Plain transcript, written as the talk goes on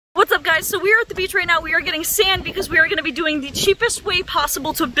guys, so we are at the beach right now. We are getting sand because we are going to be doing the cheapest way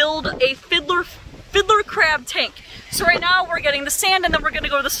possible to build a Fiddler crab tank. So right now we're getting the sand and then we're going to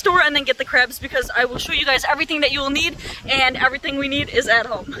go to the store and then get the crabs because I will show you guys everything that you will need, and everything we need is at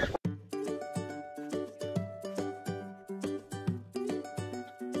home.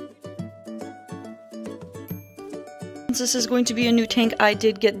 Since this is going to be a new tank, I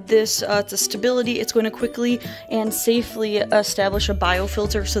did get this. It's a stability. It's going to quickly and safely establish a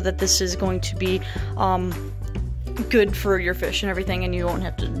biofilter so that this is going to be good for your fish and everything, and you won't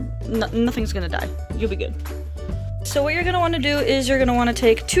have to, nothing's going to die. You'll be good. So what you're going to want to do is you're going to want to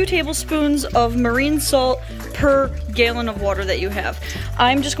take 2 tablespoons of marine salt per gallon of water that you have.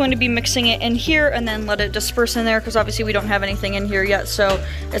 I'm just going to be mixing it in here and then let it disperse in there because obviously we don't have anything in here yet, so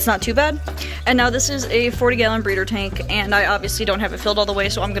it's not too bad. And now this is a 40-gallon breeder tank, and I obviously don't have it filled all the way,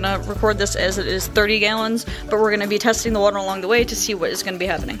 so I'm going to record this as it is 30 gallons, but we're going to be testing the water along the way to see what is going to be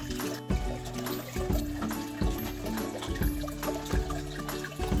happening.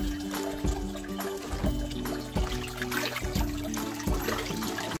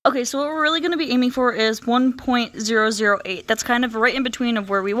 Okay, so what we're really going to be aiming for is 1.008. That's kind of right in between of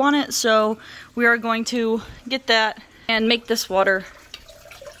where we want it, so we are going to get that and make this water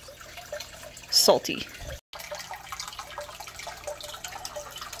salty.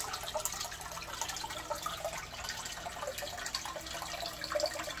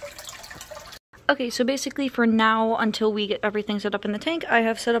 Okay, so basically for now, until we get everything set up in the tank, I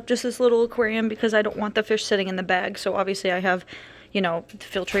have set up just this little aquarium because I don't want the fish sitting in the bag. So obviously I have, you know, the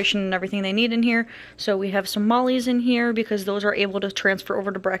filtration and everything they need in here. So we have some mollies in here because those are able to transfer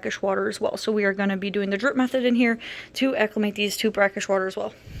over to brackish water as well. So we are going to be doing the drip method in here to acclimate these to brackish water as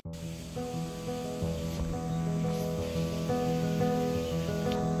well.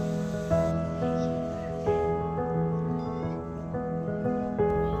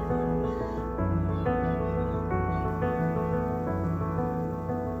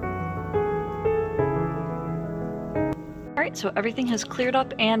 Alright, so everything has cleared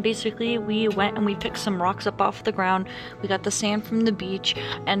up, and basically we went and we picked some rocks up off the ground. We got the sand from the beach,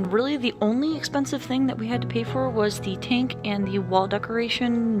 and really the only expensive thing that we had to pay for was the tank and the wall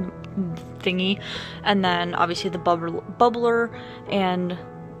decoration thingy, and then obviously the bubbler and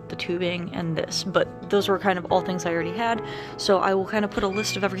the tubing and this, but those were kind of all things I already had. So I will kind of put a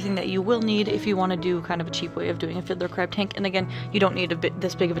list of everything that you will need if you want to do kind of a cheap way of doing a Fiddler crab tank. And again, you don't need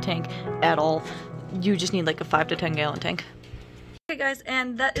this big of a tank at all. You just need like a 5 to 10 gallon tank. Okay guys,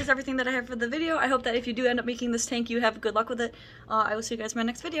 and that is everything that I have for the video. I hope that if you do end up making this tank, you have good luck with it. I will see you guys in my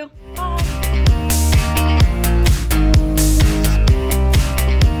next video. Bye!